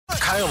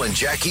Kyle and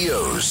Jackie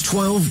O's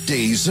 12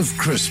 Days of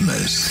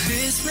Christmas.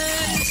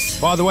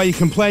 By the way, you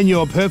can plan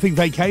your perfect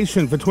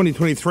vacation for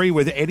 2023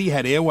 with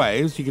Etihad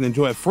Airways. You can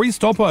enjoy a free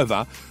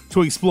stopover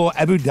to explore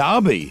Abu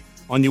Dhabi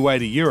on your way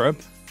to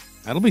Europe.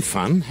 That'll be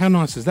fun. How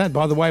nice is that?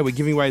 By the way, we're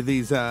giving away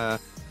these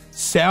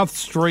South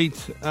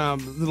Street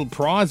little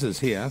prizes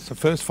here. So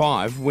first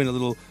 5 win a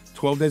little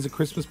 12 Days of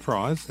Christmas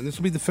prize, and this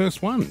will be the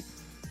first one.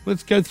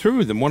 Let's go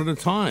through them one at a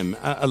time.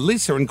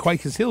 Alyssa in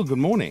Quakers Hill, good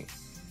morning.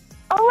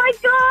 Oh, my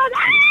God.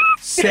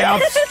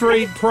 South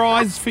Street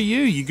prize for you.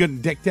 You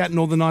got decked out in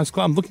all the nice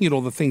clothes. I'm looking at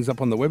all the things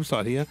up on the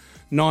website here.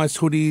 Nice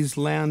hoodies,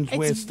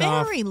 loungewear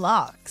stuff. It's very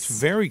luxe. It's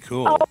very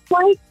cool. Oh,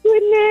 my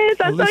goodness.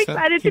 I'm so Alyssa,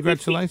 excited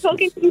congratulations. to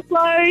be talking to you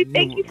both.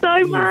 Thank you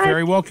so much. You're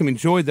very welcome.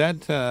 Enjoyed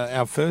that.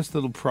 Our first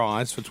little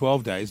prize for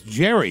 12 days.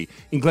 Jerry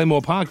in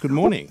Glenmore Park, good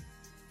morning.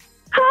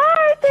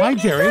 Hi,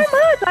 thank you Jerry. so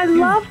much. I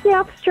love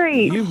South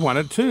Street. You've won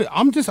it too.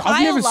 I've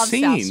never loves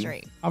seen. South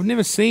Street.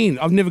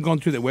 I've never gone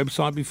through their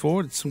website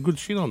before. It's some good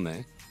shit on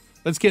there.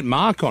 Let's get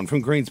Mark on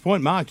from Greens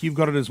Point. Mark, you've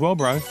got it as well,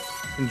 bro.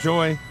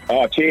 Enjoy.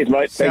 Oh, cheers,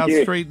 mate. South Thank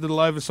you. Street, little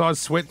oversized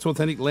sweats,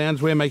 authentic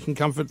loungewear, making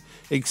comfort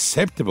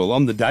acceptable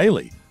on the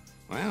daily.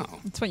 Wow.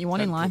 That's what you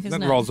want in life, isn't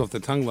that it? rolls off the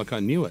tongue like I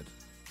knew it.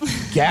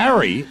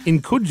 Gary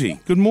in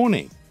Coogee, good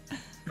morning.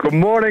 Good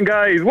morning,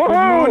 guys. Whoa! Good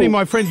morning,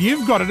 my friend.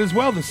 You've got it as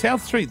well, the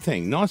South Street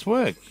thing. Nice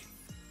work.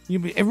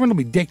 Everyone will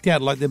be decked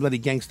out like they're bloody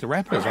gangster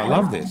rappers. I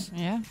love this.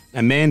 Yeah.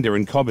 Amanda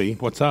in Cobby,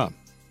 what's up?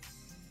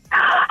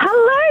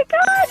 Hello,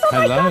 guys. Oh,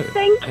 my Hello. God.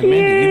 Thank Amanda,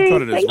 you. you've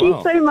got it as Thank well.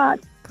 you so much.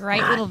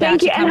 Great little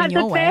Thank voucher you. And coming had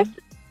your the way. best.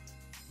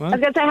 I was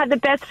going to say, had the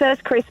best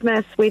first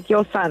Christmas with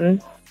your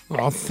son.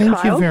 Oh, thank you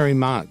Kyle? very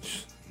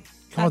much.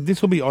 God,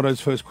 this will be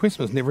Otto's first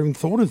Christmas. Never even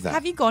thought of that.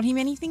 Have you got him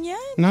anything yet?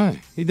 No,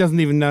 he doesn't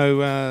even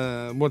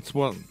know what's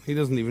what. He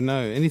doesn't even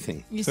know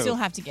anything. You So still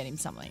have to get him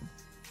something.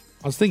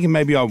 I was thinking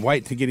maybe I'll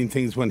wait to get him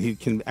things when he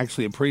can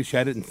actually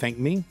appreciate it and thank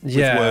me with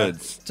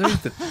words. Do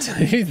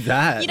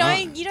that.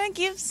 You don't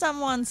give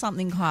someone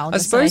something, Kyle. I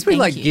just suppose say we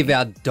thank you. give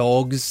our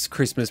dogs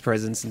Christmas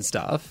presents and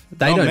stuff.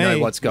 They Not don't me. know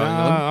what's going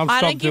on. I've I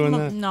stopped don't give doing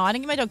them, that. no, I don't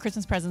give my dog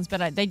Christmas presents,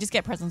 but they just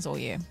get presents all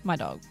year. My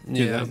dog.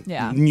 Yeah.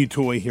 Yeah. New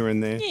toy here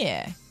and there.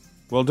 Yeah.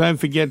 Well, don't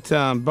forget,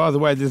 by the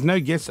way, there's no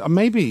guest.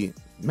 Maybe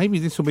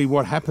this will be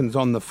what happens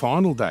on the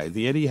final day,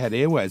 the Etihad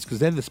Airways, because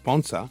they're the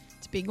sponsor.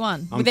 It's a big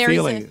one. I'm There is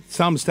feeling at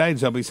some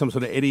stage there'll be some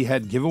sort of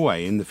Etihad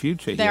giveaway in the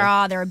future. There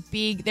are a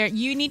big.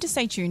 You need to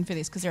stay tuned for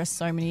this because there are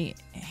so many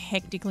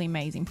hectically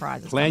amazing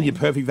prizes. Plan your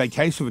coming. perfect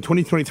vacation for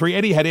 2023.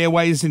 Etihad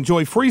Airways.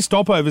 Enjoy free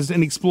stopovers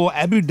and explore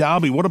Abu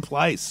Dhabi. What a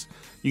place.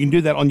 You can do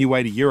that on your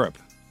way to Europe.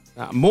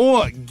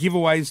 More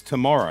giveaways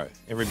tomorrow,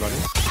 everybody.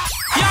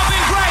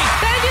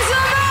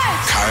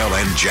 Kyle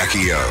and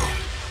Jackie O.